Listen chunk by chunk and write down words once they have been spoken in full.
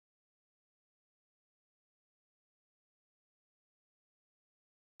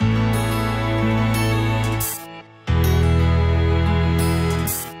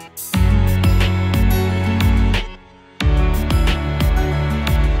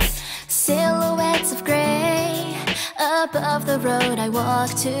above the road I walk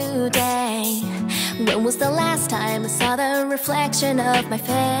today. When was the last time I saw the reflection of my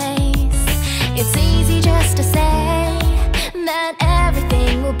face? It's easy just to say that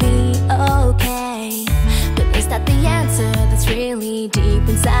everything will be okay, but is that the answer that's really deep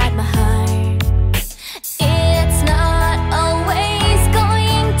inside my heart? It's not always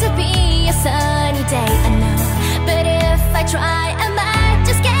going to be a sunny day, I know, but if I try I might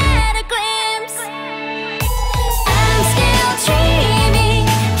just get a glimpse. I'm still dreaming,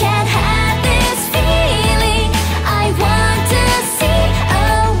 can't have this feeling. I want to see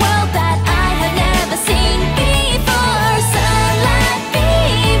a world that I have never seen before. Sunlight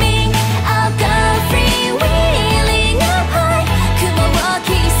beaming, I'll go freewheeling up high. 雲を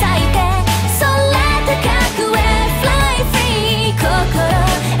切り裂いて空高くへ Fly free 心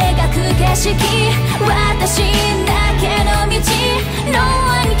描く景色